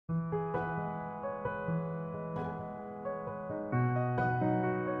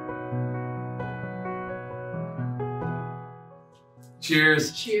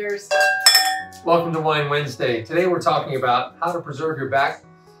Cheers. Cheers. Welcome to Wine Wednesday. Today we're talking about how to preserve your back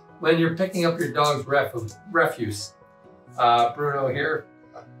when you're picking up your dog's refuse. Bruno here,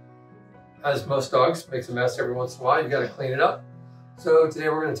 as most dogs, makes a mess every once in a while. You've got to clean it up. So today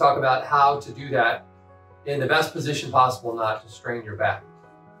we're going to talk about how to do that in the best position possible, not to strain your back.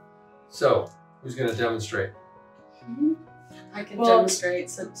 So, who's going to demonstrate? I can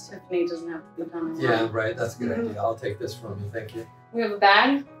demonstrate so Tiffany doesn't have to be done. Yeah, right. That's a good idea. I'll take this from you. Thank you. We have a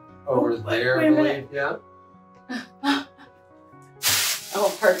bag? Over there, I believe. Yeah.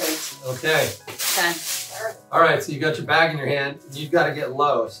 Oh, perfect. Okay. Okay. All right, so you got your bag in your hand, and you've got to get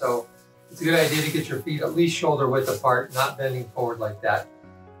low. So it's a good idea to get your feet at least shoulder width apart, not bending forward like that.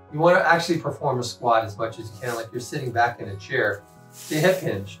 You want to actually perform a squat as much as you can, like you're sitting back in a chair. The hip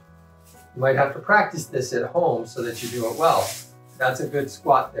hinge. You might have to practice this at home so that you do it well. That's a good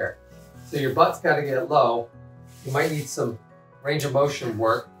squat there. So your butt's got to get low. You might need some range of motion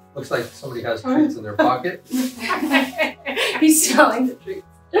work. Looks like somebody has treats in their pocket. He's smelling the treats.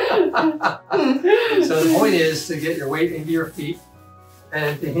 So the point is to get your weight into your feet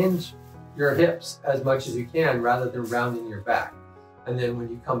and to hinge your hips as much as you can rather than rounding your back. And then when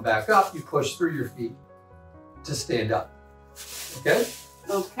you come back up, you push through your feet to stand up. Okay?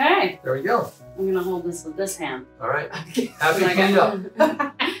 Okay. There we go. I'm going to hold this with this hand. All right. Happy to clean up.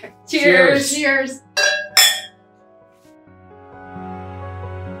 Cheers. Cheers.